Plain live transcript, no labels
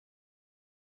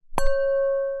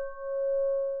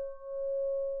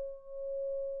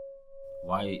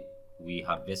why we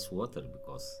harvest water,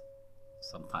 because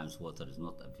sometimes water is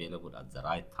not available at the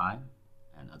right time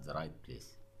and at the right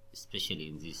place, especially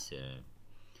in this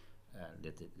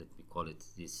let me call it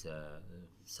this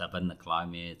savanna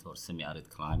climate or semi-arid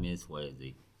climate, where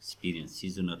they experience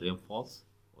seasonal rainfalls,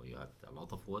 or you have a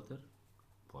lot of water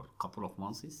for a couple of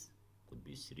months, could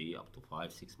be 3 up to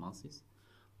 5 6 months,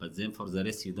 but then for the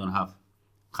rest you don't have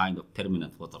kind of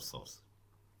permanent water source.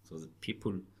 So the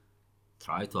people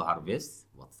try to harvest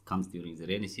what comes during the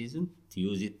rainy season to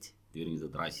use it during the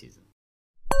dry season.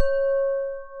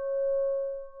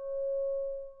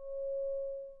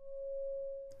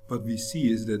 What we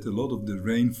see is that a lot of the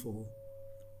rainfall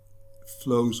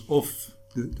flows off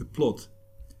the plot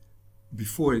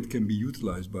before it can be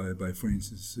utilized by for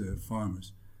instance,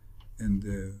 farmers. And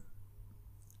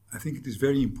I think it is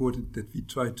very important that we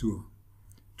try to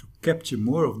capture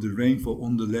more of the rainfall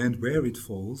on the land where it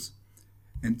falls,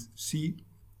 and see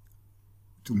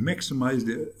to maximize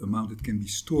the amount that can be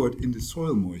stored in the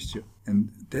soil moisture.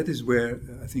 And that is where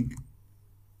I think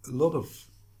a lot of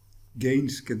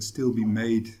gains can still be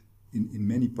made in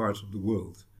many parts of the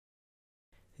world.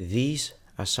 These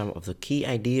are some of the key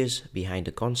ideas behind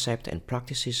the concept and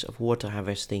practices of water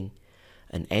harvesting,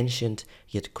 an ancient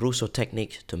yet crucial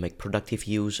technique to make productive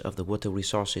use of the water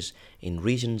resources in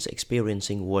regions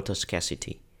experiencing water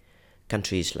scarcity.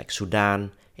 Countries like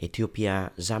Sudan,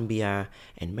 Ethiopia, Zambia,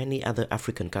 and many other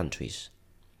African countries.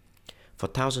 For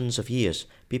thousands of years,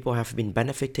 people have been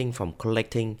benefiting from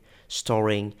collecting,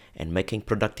 storing, and making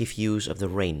productive use of the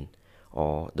rain,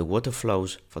 or the water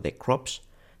flows for their crops,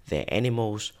 their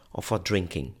animals, or for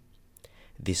drinking.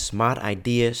 This smart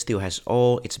idea still has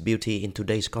all its beauty in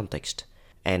today's context,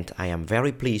 and I am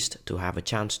very pleased to have a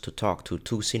chance to talk to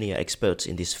two senior experts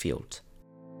in this field.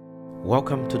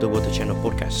 Welcome to the Water Channel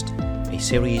podcast, a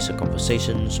series of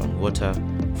conversations on water,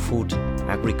 food,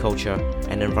 agriculture,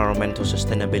 and environmental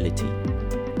sustainability.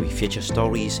 We feature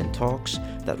stories and talks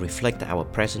that reflect our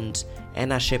present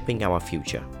and are shaping our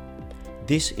future.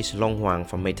 This is Long Huang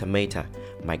from Meta Meta,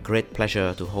 my great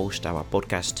pleasure to host our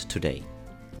podcast today.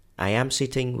 I am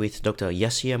sitting with Dr.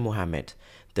 Yasir Mohamed,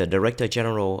 the Director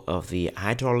General of the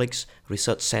Hydraulics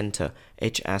Research Center,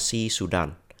 HRC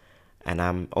Sudan, and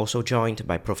I'm also joined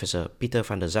by Professor Pieter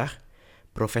van der Zaag,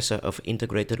 Professor of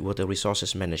Integrated Water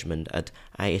Resources Management at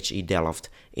IHE Delft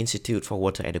Institute for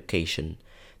Water Education.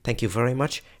 Thank you very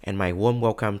much, and my warm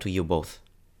welcome to you both.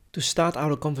 To start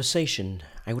our conversation,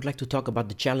 I would like to talk about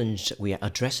the challenge we are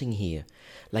addressing here.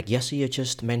 Like Yasir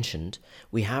just mentioned,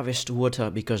 we harvest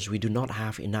water because we do not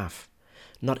have enough.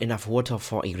 Not enough water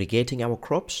for irrigating our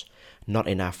crops, not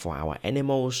enough for our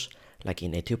animals, like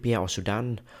in Ethiopia or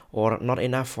Sudan, or not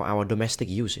enough for our domestic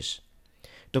uses.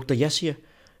 Dr. Yasir,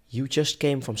 you just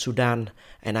came from Sudan,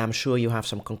 and I'm sure you have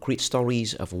some concrete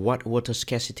stories of what water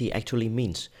scarcity actually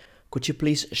means. Could you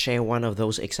please share one of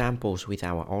those examples with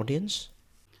our audience?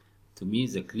 To me,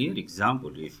 the clear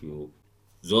example,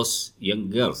 those young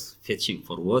girls fetching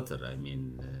for water,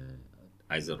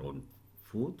 either on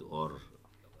food or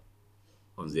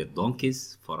on their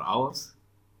donkeys for hours,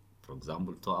 for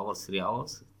example, 2 hours, 3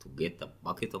 hours, to get a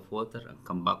bucket of water and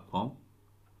come back home.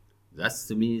 That's,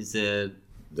 to me, the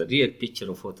real picture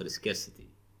of water scarcity,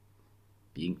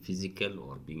 being physical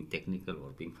or being technical or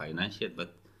being financial,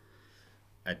 but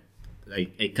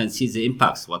I can see the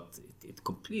impacts, it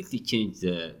completely changed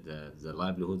the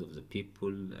livelihood of the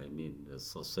people, the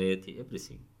society,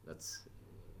 everything. That's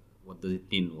what does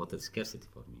it mean, water scarcity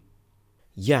for me?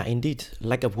 Yeah, indeed.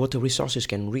 Lack of water resources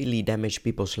can really damage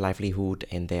people's livelihood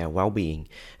and their well-being.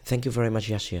 Thank you very much,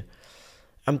 Yasir.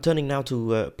 I'm turning now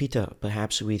to Pieter,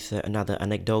 perhaps with another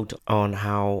anecdote on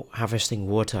how harvesting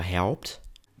water helped.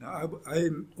 Now,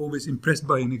 I'm always impressed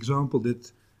by an example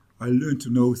that I learned to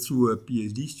know through a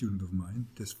PhD student of mine,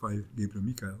 Tesfaye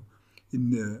Gebremichael, in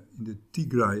the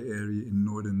Tigray area in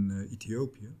northern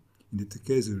Ethiopia, in the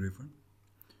Tekeze River,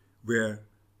 where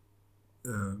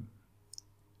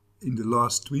in the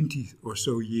last 20 or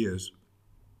so years,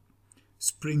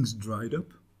 springs dried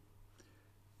up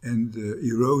and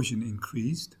erosion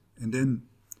increased. And then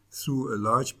through a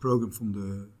large program from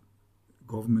the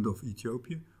government of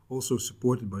Ethiopia, also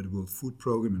supported by the World Food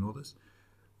Program and others,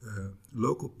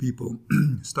 local people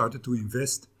started to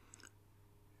invest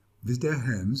with their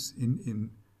hands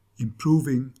in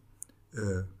improving,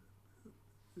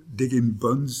 digging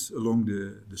bunds along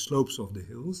the slopes of the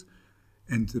hills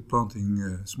and planting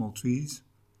small trees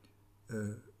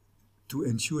to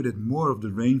ensure that more of the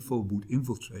rainfall would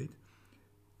infiltrate.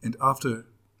 And after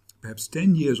perhaps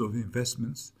 10 years of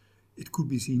investments, it could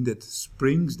be seen that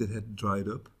springs that had dried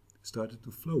up started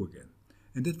to flow again.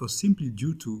 And that was simply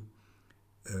due to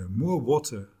more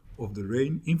water of the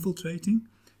rain infiltrating,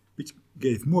 which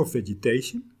gave more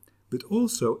vegetation, but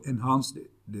also enhanced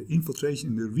the infiltration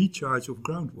and the recharge of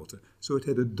groundwater. So it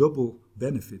had a double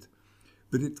benefit.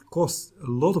 But it cost a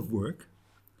lot of work,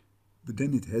 but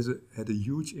then it had a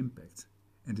huge impact,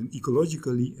 and an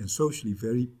ecologically and socially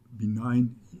very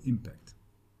benign impact.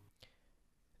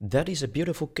 That is a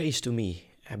beautiful case to me,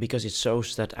 because it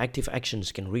shows that active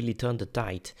actions can really turn the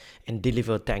tide and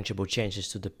deliver tangible changes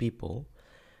to the people.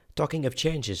 Talking of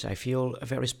changes, I feel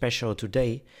very special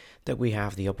today that we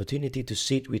have the opportunity to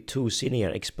sit with two senior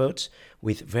experts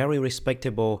with very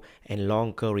respectable and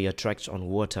long career tracks on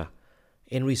water,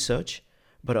 in research,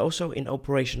 but also in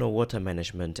operational water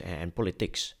management and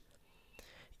politics.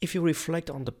 If you reflect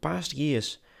on the past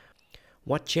years,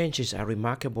 what changes are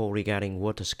remarkable regarding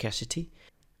water scarcity?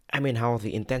 I mean, how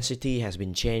the intensity has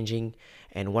been changing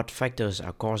and what factors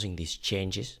are causing these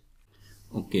changes?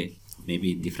 Okay,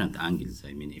 maybe different angles.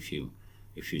 I mean, if you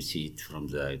see it from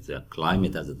the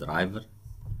climate as a driver,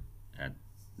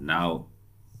 now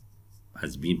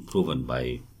has been proven by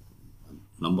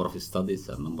a number of studies,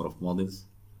 a number of models,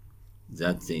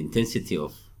 that the intensity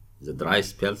of the dry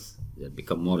spells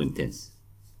become more intense,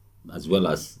 as well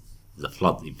as the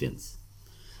flood events.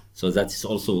 So that is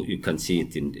also, you can see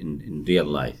it in real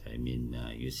life. I mean,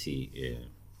 you see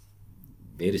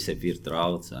very severe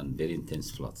droughts and very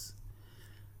intense floods.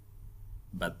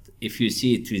 But if you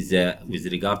see it with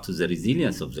regard to the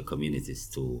resilience of the communities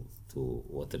to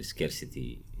water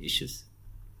scarcity issues,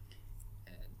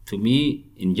 to me,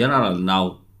 in general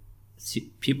now,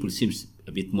 people seem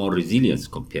a bit more resilient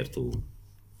compared to,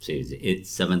 say, the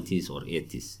 70s or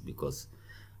 80s, because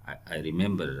I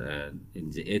remember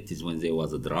in the 80s when there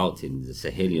was a drought in the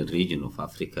Sahelian region of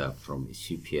Africa, from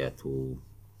Ethiopia to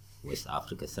West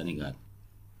Africa, Senegal,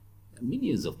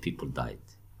 millions of people died.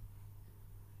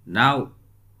 Now,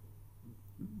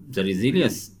 the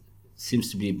resilience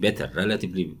seems to be better,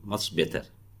 relatively much better,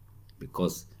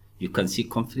 because you can see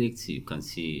conflicts, you can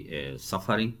see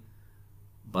suffering,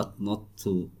 but not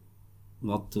to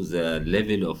the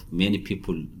level of many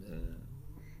people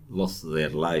lost their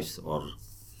lives, or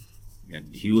a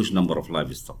huge number of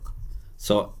livestock.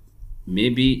 So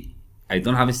maybe I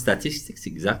don't have exact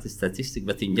statistics,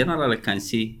 but in general I can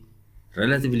see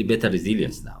relatively better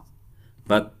resilience now.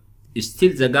 But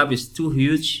still the gap is too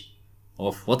huge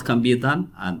of what can be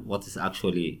done and what is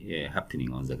actually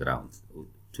happening on the ground.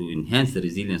 To enhance the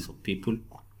resilience of people,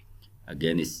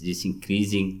 again, it's this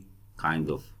increasing kind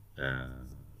of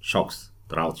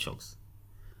drought shocks.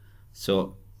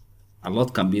 So a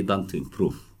lot can be done to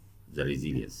improve the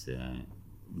resilience in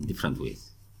different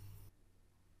ways.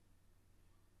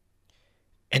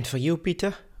 And for you,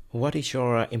 Pieter, what is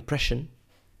your impression?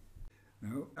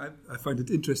 Now, I find it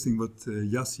interesting what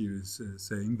Yasir is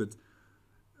saying, but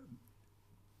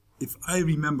if I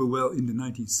remember well, in the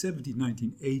 1970s,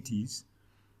 1980s,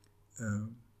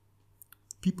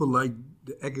 people like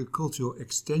the agricultural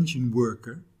extension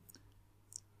worker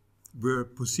were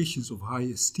positions of high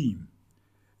esteem,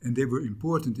 and they were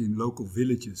important in local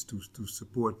villages to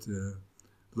support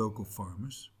local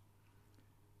farmers.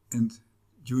 And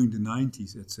during the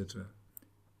 90s, etc.,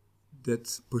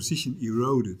 that position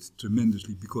eroded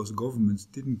tremendously because governments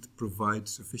didn't provide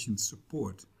sufficient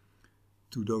support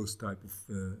to those type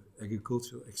of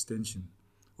agricultural extension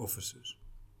officers.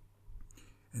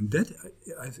 And that,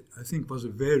 I think, was a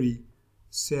very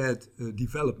sad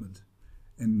development.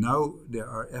 And now there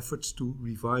are efforts to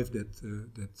revive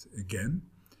that again.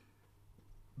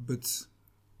 But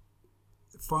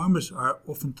farmers are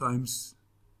oftentimes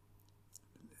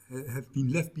have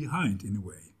been left behind in a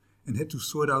way and had to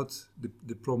sort out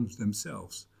the problems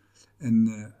themselves.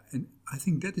 And I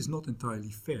think that is not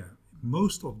entirely fair.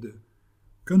 Most of the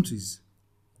countries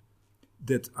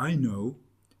that I know,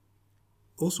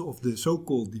 also of the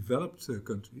so-called developed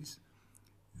countries,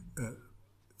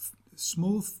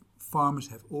 small farmers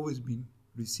have always been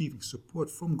receiving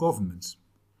support from governments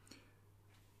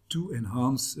to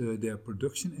enhance their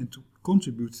production and to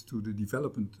contribute to the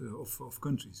development of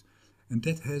countries. And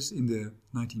that has, in the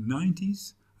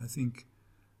 1990s, I think,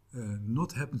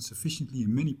 not happened sufficiently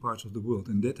in many parts of the world.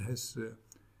 And that has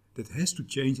to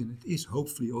change, and it is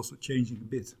hopefully also changing a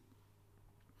bit.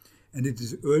 And it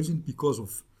is urgent because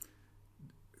of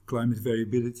climate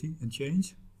variability and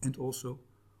change, and also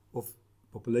of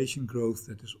population growth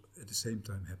that is at the same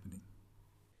time happening.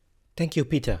 Thank you,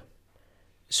 Pieter.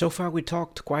 So far we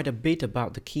talked quite a bit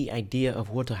about the key idea of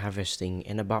water harvesting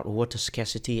and about water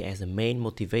scarcity as the main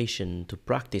motivation to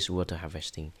practice water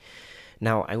harvesting.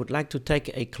 Now I would like to take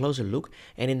a closer look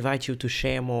and invite you to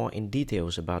share more in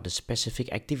details about the specific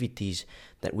activities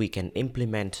that we can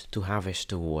implement to harvest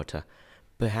the water.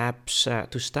 Perhaps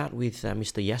to start with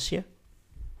Mr. Yasir?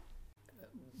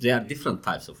 There are different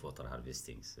types of water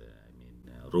harvesting.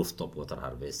 Rooftop water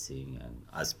harvesting, and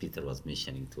as Peter was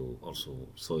mentioning, to also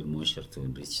soil moisture, to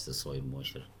enrich the soil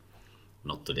moisture,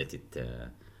 not to let it.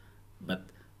 But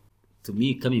to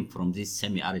me, coming from this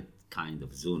semi-arid kind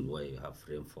of zone where you have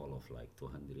rainfall of like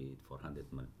 200, 400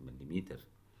 millimeter,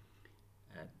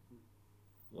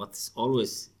 what's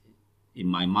always in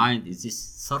my mind is this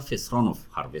surface runoff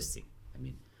harvesting.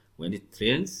 When it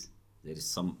rains, there is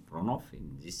some runoff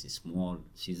in these small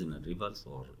seasonal rivers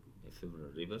or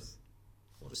ephemeral rivers,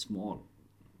 or small,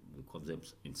 we call them,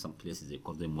 in some places they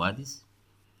call them wadis.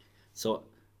 So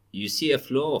you see a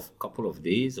flow of a couple of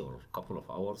days or a couple of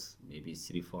hours, maybe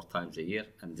 3-4 times a year,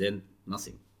 and then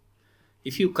nothing.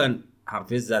 If you can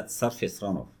harvest that surface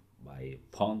runoff by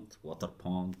pond, water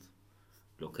pond,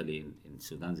 locally in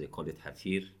Sudan they call it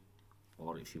hafir,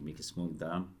 or if you make a small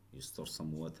dam, you store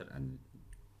some water and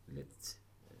let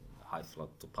high flood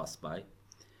to pass by.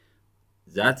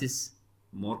 That is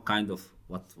more kind of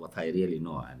what I really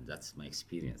know, and that's my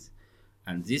experience.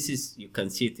 And this is, you can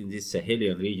see it in this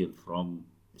Sahelian region from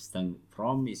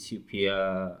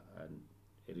Ethiopia and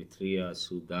Eritrea,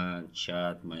 Sudan,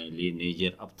 Chad, Mali,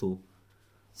 Niger, up to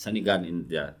Senegal, in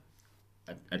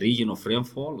a region of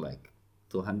rainfall like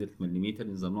 200 millimeter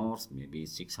in the north, maybe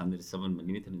 607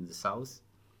 millimeter in the south.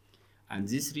 And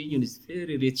this region is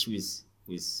very rich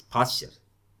with pasture.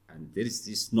 And there is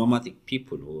this nomadic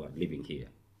people who are living here.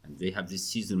 And they have this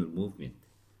seasonal movement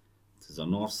to the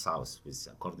north-south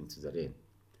according to the rain.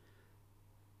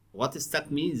 What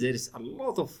struck me is there is a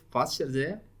lot of pasture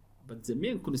there, but the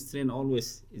main constraint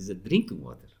always is the drinking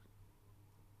water.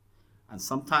 And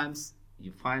sometimes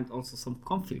you find also some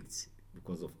conflicts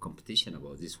because of competition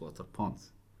about these water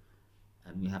ponds.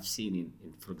 And we have seen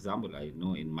in for example, I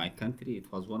know in my country,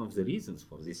 it was one of the reasons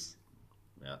for this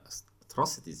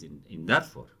atrocities in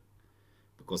Darfur.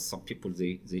 Because some people,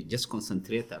 they just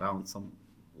concentrate around some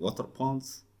water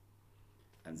ponds,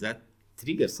 and that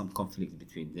triggers some conflict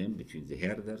between them, between the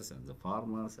herders and the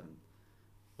farmers. And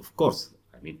of course,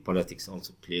 politics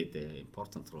also played an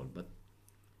important role, but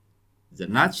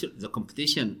the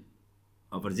competition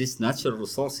over these natural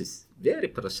resources, very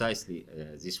precisely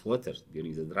this water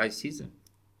during the dry season,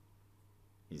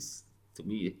 is, to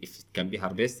me, if it can be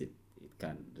harvested, it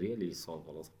can really solve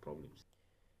a lot of problems.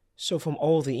 So from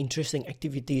all the interesting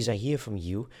activities I hear from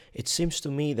you, it seems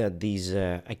to me that these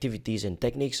activities and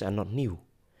techniques are not new.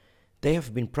 They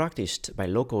have been practiced by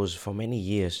locals for many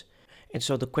years. And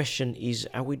so the question is,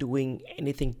 are we doing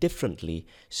anything differently,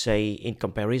 say, in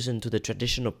comparison to the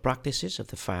traditional practices of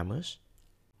the farmers?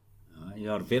 You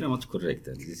are very much correct,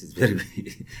 and this is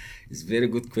it's very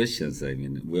good questions.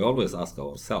 We always ask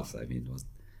ourselves,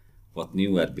 what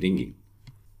new we are bringing.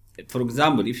 For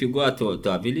example, if you go to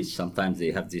a village, sometimes they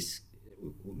have this,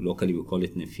 locally we call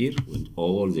it nefir, when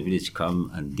all the village come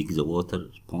and dig the water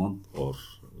pond or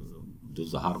do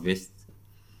the harvest.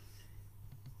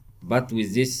 But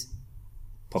with this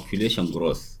population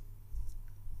growth,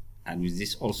 and with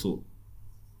this also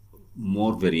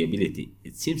more variability,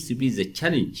 it seems to be the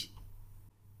challenge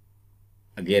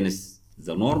against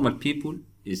the normal people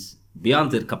is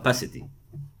beyond their capacity.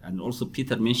 And also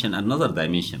Peter mentioned another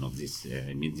dimension of this,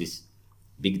 this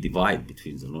big divide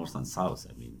between the north and south.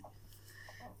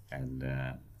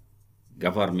 And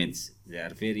governments, they are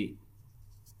very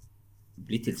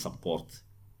little support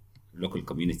local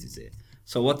communities there.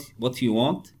 So what you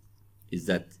want is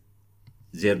that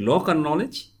their local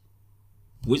knowledge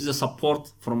with the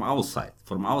support from outside.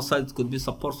 From outside, it could be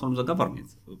support from the government.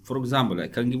 For example, I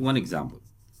can give one example.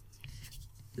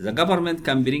 The government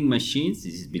can bring machines,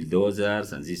 these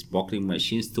bulldozers and these buckling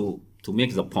machines to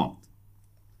make the pond.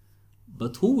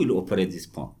 But who will operate this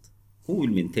pond? Who will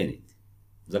maintain it?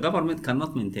 The government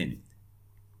cannot maintain it.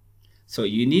 So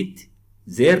you need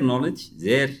their knowledge,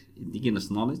 their indigenous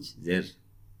knowledge, their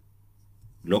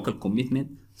local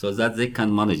commitment, so that they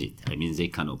can manage it. They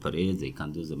can operate, they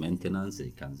can do the maintenance, they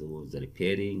can do the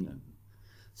repairing.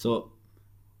 So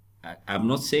I'm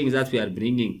not saying that we are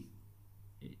bringing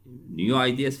new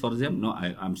ideas for them. No,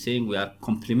 I'm saying we are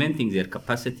complementing their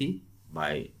capacity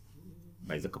by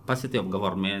the capacity of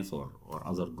governments or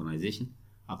other organizations,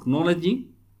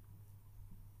 acknowledging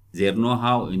their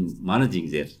know-how in managing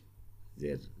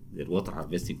their water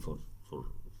harvesting for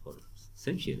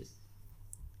centuries.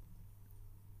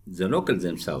 The locals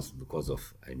themselves, because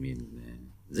of,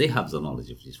 they have the knowledge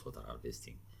of this water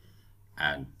harvesting,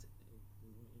 and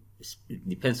it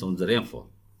depends on the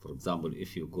rainfall. For example,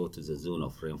 if you go to the zone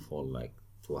of rainfall like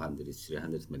 200,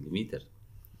 300 millimeter,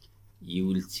 you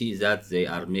will see that they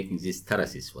are making these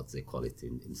terraces, what they call it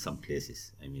in some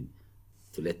places.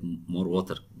 to let more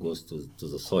water goes to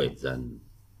the soil than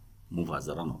move as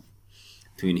a runoff,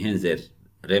 to enhance their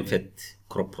rain-fed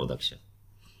crop production.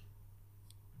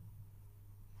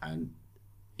 And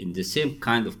in the same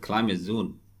kind of climate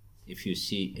zone, if you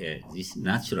see these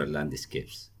natural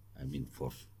landscapes, I mean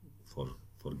for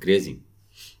grazing,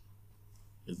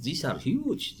 these are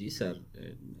huge. These are,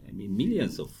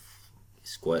 millions of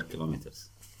square kilometers.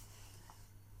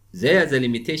 There, the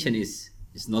limitation is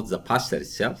not the pasture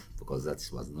itself, because that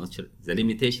was natural. The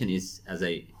limitation is, as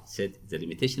I said, the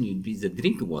limitation will be the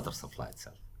drinking water supply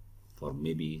itself for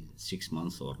maybe 6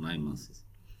 months or 9 months.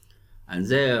 And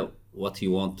there, what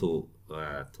you want to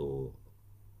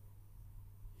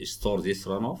store this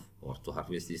runoff or to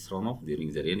harvest this runoff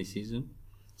during the rainy season,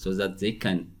 so that they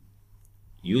can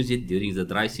use it during the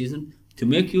dry season to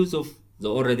make use of the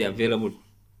already available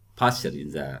pasture in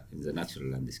the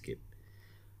natural landscape.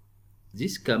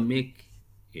 This can make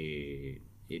a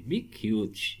big,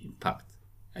 huge impact.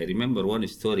 I remember one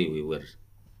story. We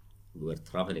were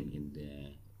traveling in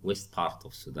the west part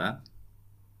of Sudan,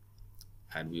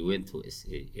 and we went to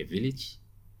a village,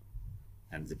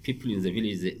 and the people in the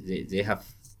village, they have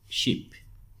sheep.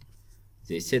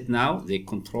 They said now they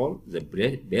control the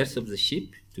birth of the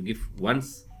sheep to give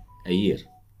once a year.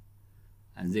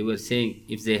 And they were saying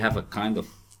if they have a kind of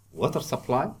water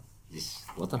supply, this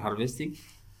water harvesting,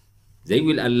 they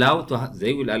will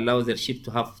allow their sheep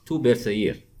to have 2 births a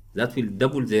year. That will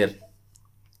double their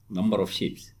number of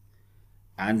sheep.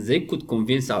 And they could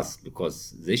convince us,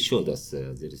 because they showed us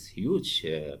there is huge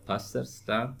pastures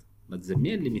land, but the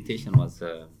main limitation was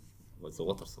the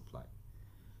water supply.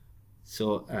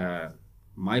 So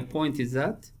my point is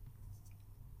that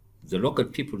the local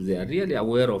people, they are really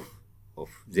aware of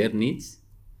their needs.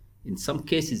 In some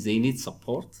cases, they need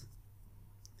support,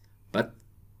 but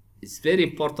it's very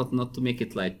important not to make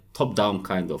it like top-down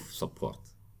kind of support,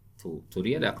 to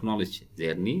really acknowledge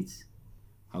their needs,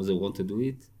 how they want to do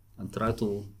it, and try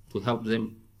to help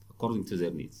them according to their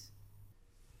needs.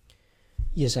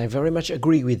 Yes, I very much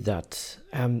agree with that.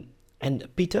 And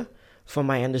Pieter, from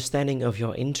my understanding of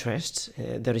your interests,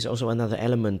 there is also another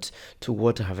element to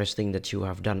water harvesting that you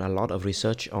have done a lot of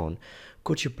research on.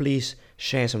 Could you please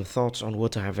share some thoughts on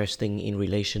water harvesting in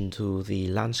relation to the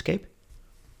landscape?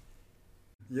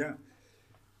 Yeah.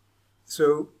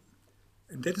 So,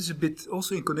 and that is a bit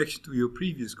also in connection to your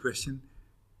previous question.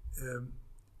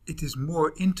 It is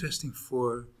more interesting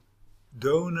for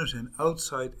donors and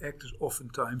outside actors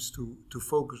oftentimes to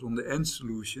focus on the end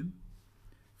solution.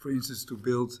 For instance, to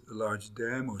build a large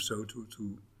dam or so,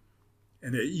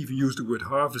 and they even use the word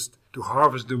harvest, to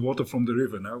harvest the water from the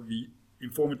river. Now, in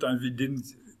former times we didn't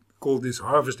call this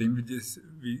harvesting,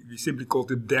 we simply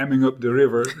called it damming up the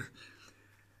river.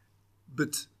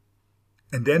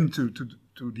 And then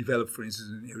to develop, for instance,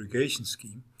 an irrigation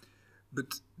scheme.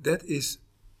 But that is,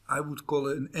 I would call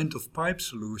it an end-of-pipe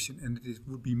solution, and it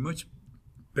would be much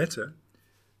better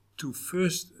to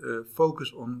first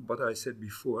focus on what I said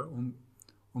before,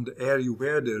 on the area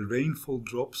where the rainfall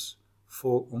drops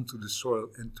fall onto the soil,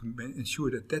 and to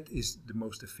ensure that is the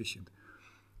most efficient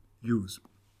use.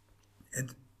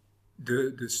 And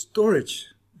the storage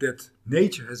that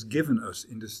nature has given us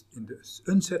in the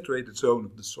unsaturated zone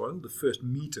of the soil, the first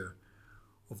meter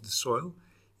of the soil,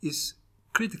 is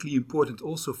critically important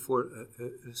also for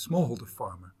a smallholder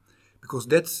farmer, because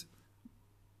that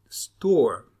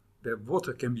store where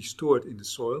water can be stored in the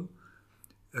soil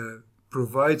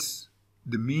provides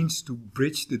the means to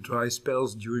bridge the dry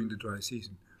spells during the dry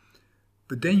season.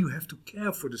 But then you have to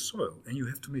care for the soil, and you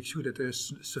have to make sure that there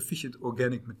is sufficient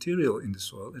organic material in the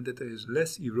soil and that there is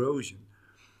less erosion.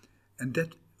 And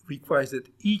that requires that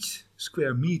each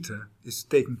square meter is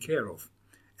taken care of.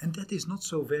 And that is not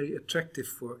so very attractive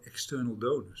for external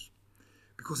donors,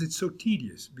 because it's so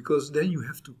tedious, because then you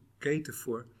have to cater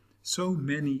for so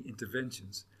many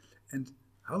interventions and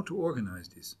how to organize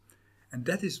this. And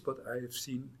that is what I have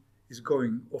seen is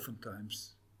going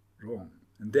oftentimes wrong.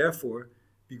 And therefore,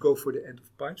 we go for the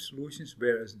end-of-pipe solutions,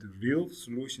 whereas the real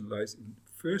solution lies in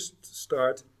first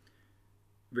start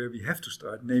where we have to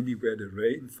start, namely where the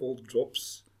rainfall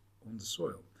drops on the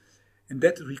soil. And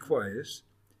that requires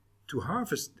to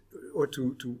harvest or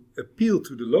to appeal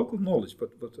to the local knowledge,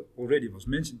 but what already was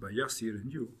mentioned by Yasir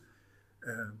and you,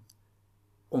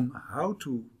 on how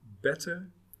to better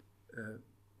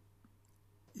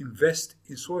invest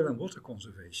in soil and water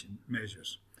conservation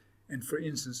measures. And for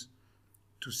instance,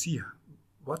 to see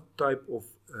what type of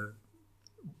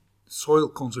soil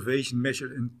conservation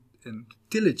measures and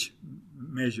tillage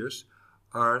measures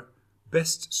are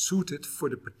best suited for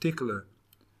the particular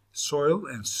soil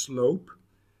and slope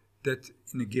that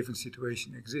in a given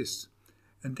situation exists.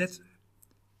 And that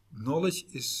knowledge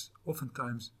is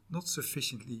oftentimes not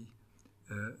sufficiently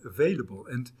available,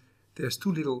 and there's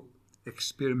too little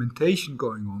experimentation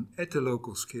going on at the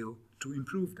local scale to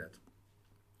improve that.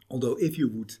 Although if you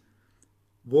would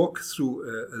walk through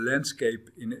a landscape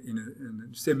in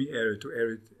a semi-arid to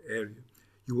arid area,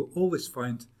 you will always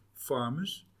find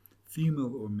farmers,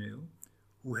 female or male,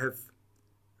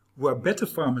 who are better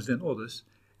farmers than others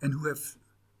and who have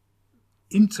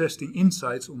interesting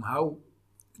insights on how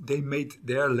they made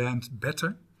their land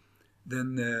better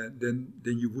than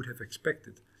you would have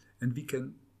expected. And we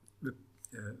can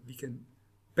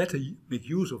better make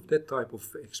use of that type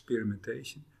of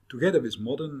experimentation together with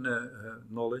modern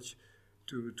knowledge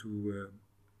to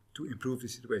improve the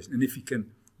situation. And if we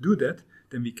can do that,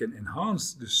 then we can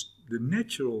enhance the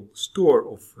natural store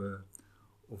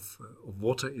of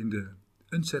water in the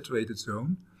unsaturated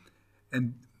zone,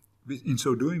 and in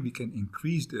so doing we can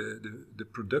increase the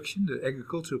production, the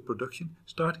agricultural production,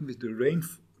 starting with the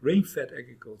rain-fed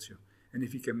agriculture. And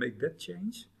if we can make that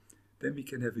change, then we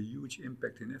can have a huge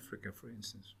impact in Africa, for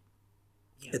instance,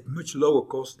 at much lower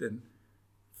cost than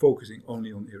focusing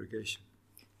only on irrigation.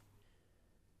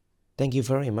 Thank you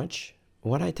very much.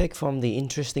 What I take from the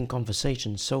interesting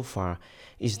conversation so far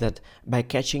is that by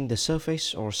catching the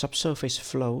surface or subsurface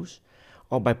flows,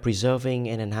 or by preserving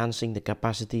and enhancing the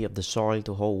capacity of the soil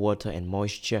to hold water and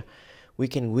moisture, we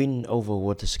can win over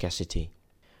water scarcity.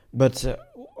 But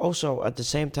also at the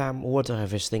same time, water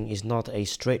harvesting is not a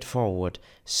straightforward,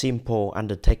 simple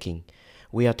undertaking.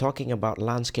 We are talking about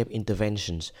landscape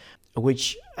interventions,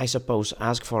 which I suppose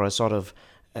ask for a sort of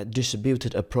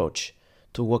distributed approach,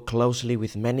 to work closely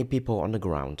with many people on the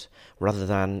ground, rather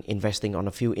than investing on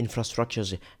a few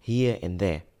infrastructures here and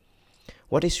there.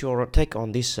 What is your take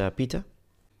on this, Pieter?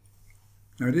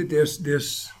 Now,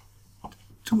 there's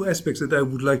two aspects that I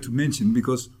would like to mention,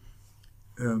 because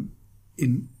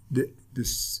in the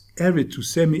arid to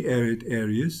semi-arid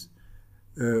areas,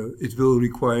 it will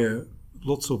require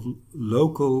lots of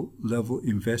local level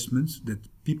investments that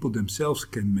people themselves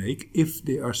can make if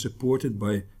they are supported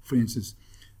by, for instance,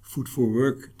 food for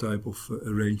work type of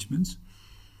arrangements,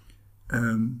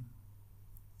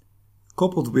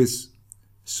 coupled with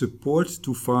support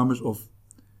to farmers of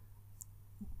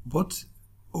what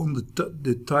on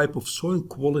the type of soil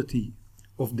quality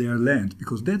of their land,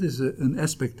 because that is an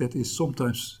aspect that is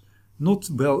sometimes not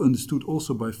well understood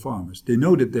also by farmers. They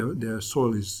know that their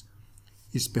soil is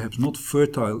perhaps not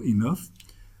fertile enough,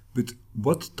 but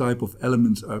what type of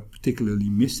elements are particularly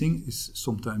missing is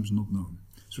sometimes not known.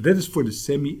 So that is for the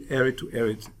semi-arid to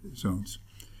arid zones,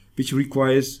 which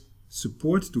requires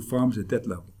support to farmers at that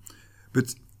level.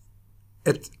 But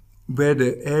where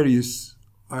the areas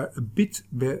are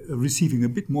receiving a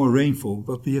bit more rainfall,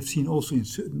 what we have seen also in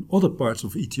certain other parts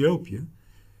of Ethiopia,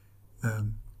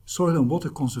 soil and water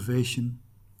conservation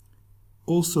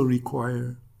also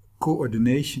require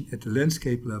coordination at the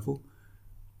landscape level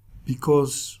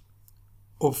because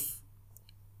of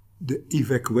the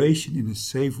evacuation in a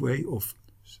safe way of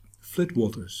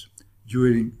floodwaters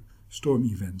during storm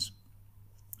events.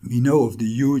 We know of the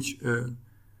huge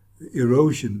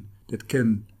erosion that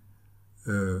can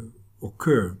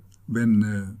occur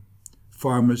when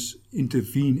farmers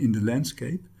intervene in the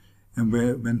landscape and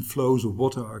when flows of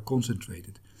water are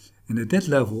concentrated. And at that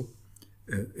level,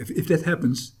 if that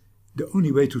happens, the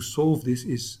only way to solve this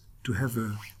is to have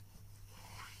a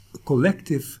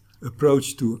collective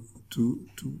approach to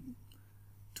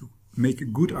make a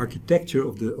good architecture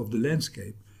of the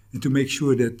landscape, and to make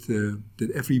sure that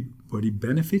everybody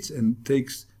benefits and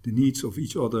takes the needs of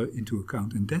each other into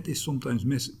account. And that is sometimes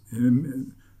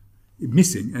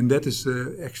missing, and that is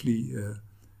actually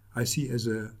I see as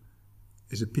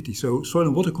a pity. So soil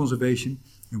and water conservation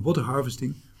and water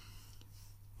harvesting,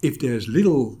 if there's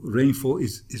little rainfall,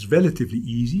 is relatively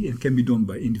easy and can be done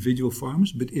by individual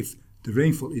farmers. But if the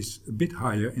rainfall is a bit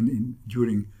higher and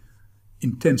during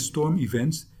intense storm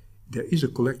events, there is a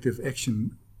collective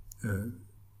action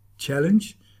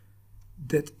challenge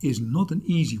that is not an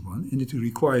easy one, and it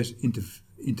requires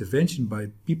intervention by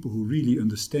people who really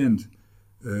understand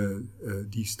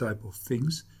these type of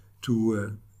things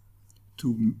to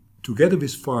together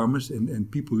with farmers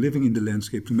and people living in the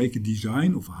landscape, to make a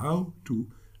design of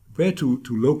where to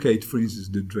locate, for instance,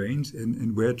 the drains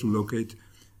and where to locate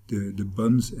the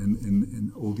bunds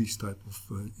and all these type of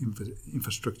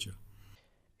infrastructure.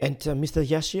 And Mr.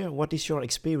 Yasir, what is your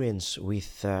experience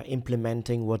with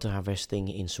implementing water harvesting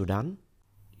in Sudan?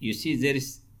 You see, there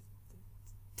is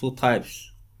two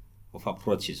types of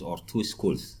approaches or two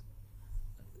schools.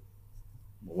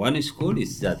 One school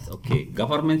is that, okay,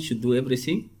 government should do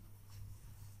everything.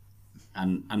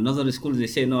 And another school, they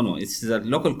say, no, it's the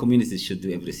local communities should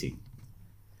do everything.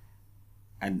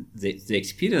 And the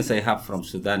experience I have from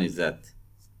Sudan is that,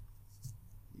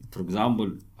 for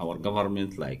example, our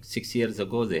government, like 6 years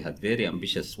ago, they had very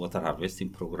ambitious water harvesting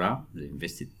program. They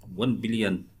invested $1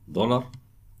 billion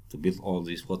to build all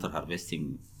these water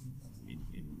harvesting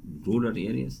in rural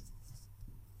areas.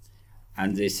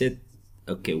 And they said,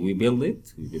 okay, we build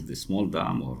a small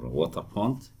dam or a water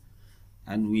pond,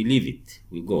 and we leave it,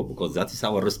 we go, because that is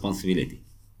our responsibility.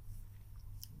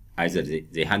 Either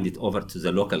they hand it over to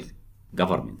the local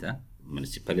government,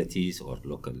 municipalities or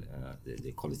local,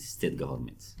 they call it state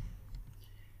governments.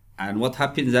 And what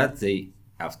happened that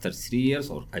after 3 years,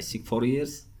 or I think 4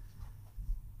 years,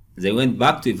 they went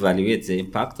back to evaluate the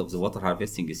impact of the water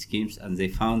harvesting schemes, and they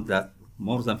found that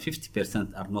more than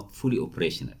 50% are not fully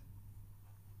operational.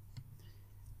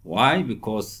 Why?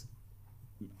 Because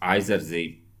either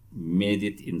they made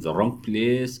it in the wrong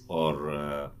place,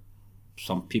 or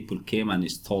some people came and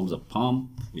installed the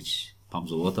pump, which pumps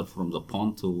the water from the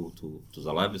pond to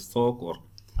the livestock,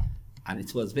 and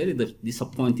it was very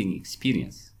disappointing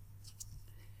experience.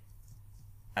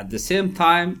 At the same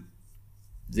time,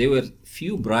 there were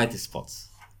few bright spots,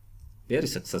 very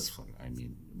successful. I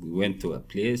mean, we went to a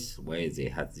place where they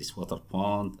had this water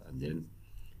pond, and then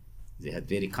they had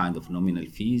very kind of nominal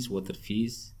fees, water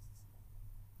fees,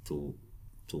 to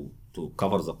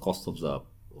cover the cost of the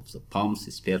pumps,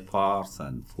 spare parts,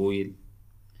 and fuel.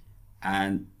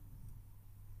 And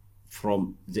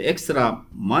from the extra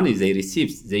money they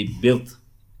received, they built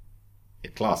a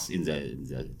class in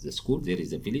the school. There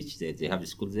is a village, they have a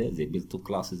school there. They built 2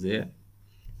 classes there,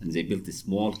 and they built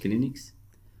small clinics.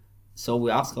 So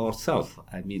we ask ourselves,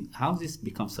 I mean, how this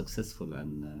becomes successful,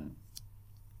 and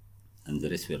the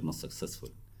rest were not successful.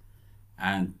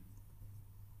 And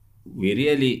we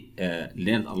really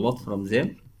learned a lot from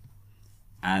them.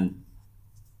 And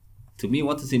to me,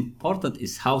 what is important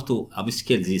is how to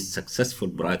upscale these successful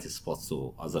bright spots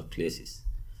to other places,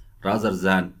 rather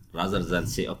than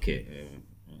say, okay,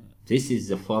 this is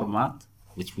the format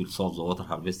which will solve the water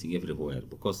harvesting everywhere,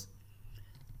 because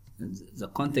the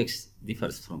context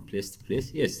differs from place to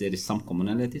place. Yes, there is some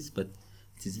commonalities, but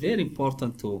it is very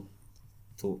important to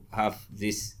have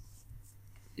this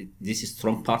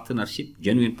strong partnership,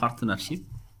 genuine partnership,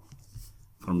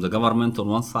 from the government on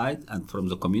one side and from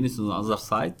the community on the other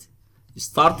side,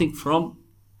 starting from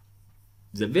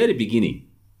the very beginning,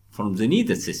 from the need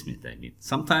assessment. I mean,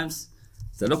 sometimes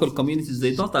the local communities,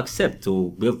 they don't accept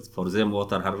to build for them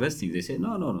water harvesting. They say,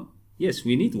 no. Yes,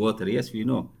 we need water. Yes, we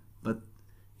know. But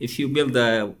if you build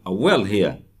a well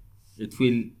here, it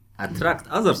will attract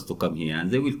others to come here,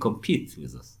 and they will compete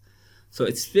with us. So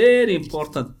it's very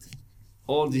important,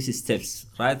 all these steps,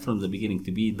 right from the beginning,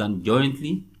 to be done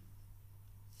jointly.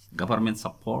 Government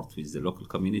support with the local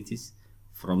communities,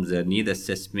 from the need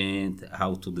assessment,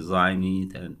 how to design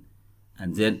it,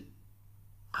 and then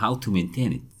how to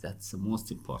maintain it. That's the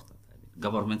most important. I mean,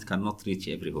 government cannot reach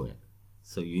everywhere,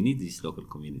 so you need these local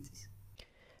communities.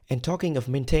 And talking of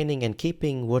maintaining and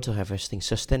keeping water harvesting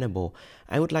sustainable,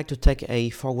 I would like to take a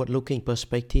forward-looking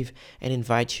perspective and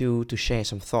invite you to share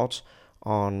some thoughts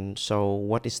on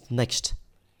what is next.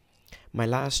 My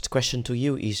last question to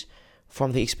you is,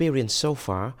 from the experience so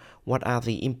far, what are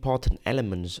the important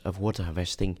elements of water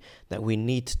harvesting that we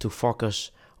need to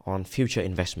focus on future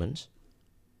investments?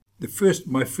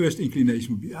 My first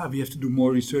inclination would be, we have to do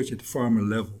more research at the farmer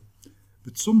level.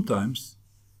 But sometimes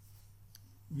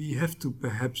we have to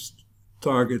perhaps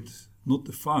target not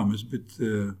the farmers, but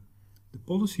the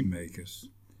policymakers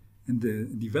and the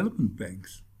development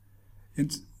banks.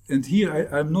 And here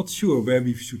I'm not sure where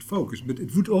we should focus, but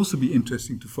it would also be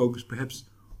interesting to focus perhaps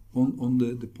on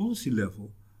the policy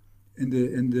level and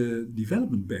the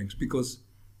development banks, because,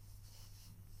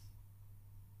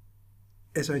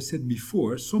 as I said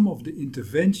before, some of the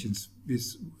interventions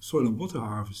with soil and water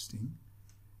harvesting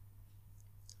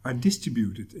are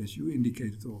distributed, as you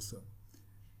indicated also,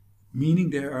 meaning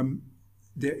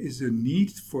there is a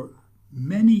need for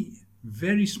many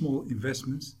very small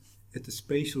investments at the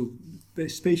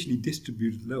spatially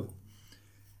distributed level.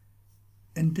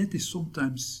 And that is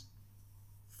sometimes,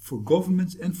 for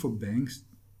governments and for banks,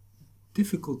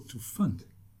 difficult to fund.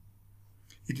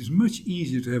 It is much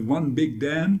easier to have one big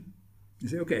dam and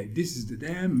say, okay, this is the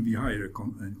dam, and we hire a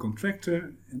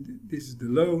contractor, and this is the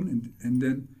loan, and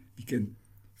then we can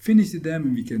finish the dam,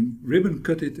 and we can ribbon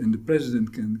cut it, and the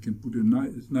president can put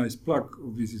a nice plaque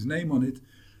with his name on it.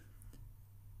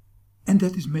 And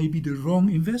that is maybe the wrong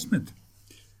investment.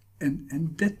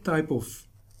 And that type of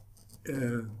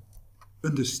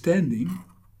understanding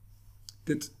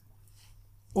that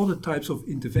other types of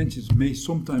interventions may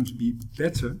sometimes be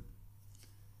better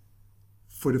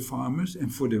for the farmers and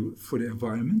for the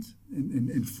environment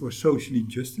and for socially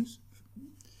justice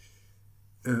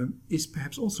is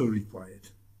perhaps also required.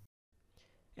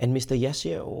 And Mr.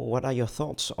 Yasir, what are your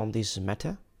thoughts on this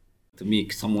matter? To me,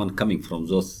 someone coming from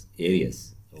those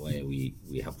areas where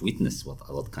we have witnessed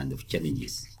what kind of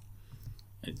challenges,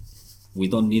 we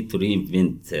don't need to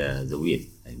reinvent the wheel.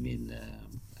 I mean,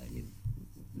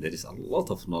 there is a lot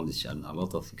of knowledge and a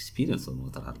lot of experience on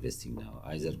water harvesting now,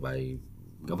 either by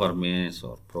governments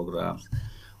or programs.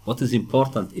 What is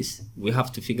important is we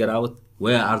have to figure out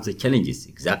where are the challenges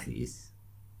exactly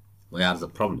where are the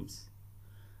problems.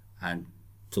 And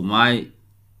to my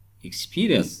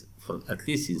experience, for at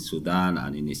least in Sudan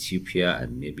and in Ethiopia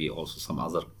and maybe also some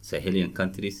other Sahelian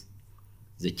countries,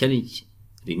 the challenge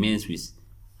remains with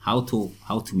how to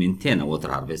maintain a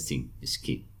water harvesting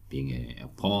scheme, being a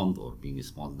pond or being a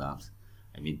small dams.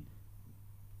 I mean,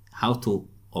 how to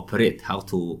operate, how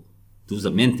to do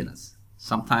the maintenance.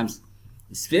 Sometimes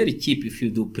it's very cheap if you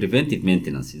do preventive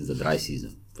maintenance in the dry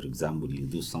season. For example, you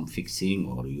do some fixing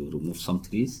or you remove some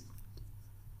trees.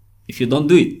 If you don't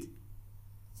do it,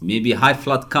 maybe high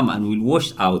flood come and will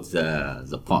wash out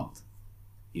the pond.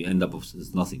 You end up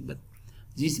with nothing. But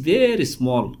these very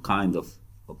small kind of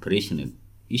operational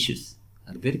issues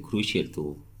are very crucial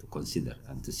to consider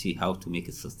and to see how to make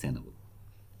it sustainable.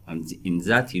 And in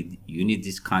that, you need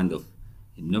this kind of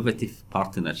innovative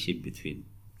partnership between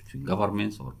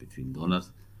governments or between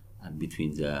donors and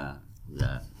between the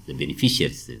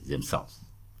beneficiaries themselves.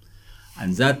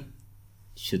 And that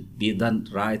should be done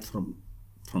right from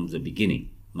the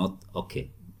beginning, not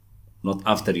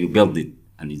after you build it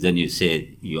and then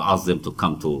you ask them to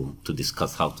come to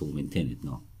discuss how to maintain it.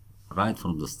 No, right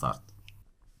from the start.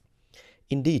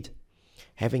 Indeed,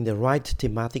 having the right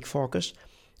thematic focus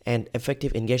and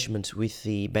effective engagement with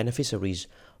the beneficiaries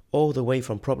all the way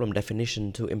from problem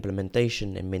definition to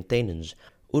implementation and maintenance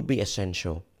would be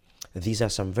essential. These are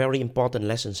some very important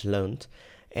lessons learned,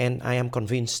 and I am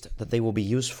convinced that they will be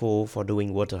useful for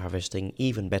doing water harvesting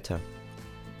even better.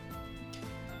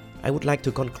 I would like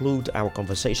to conclude our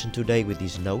conversation today with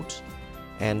these notes,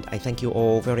 and I thank you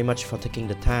all very much for taking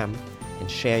the time and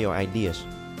share your ideas.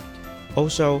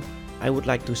 Also, I would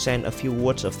like to send a few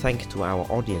words of thanks to our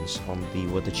audience on the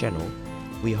Water channel.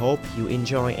 We hope you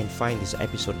enjoy and find this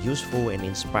episode useful and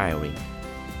inspiring.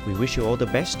 We wish you all the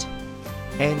best,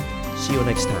 and see you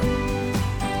next time.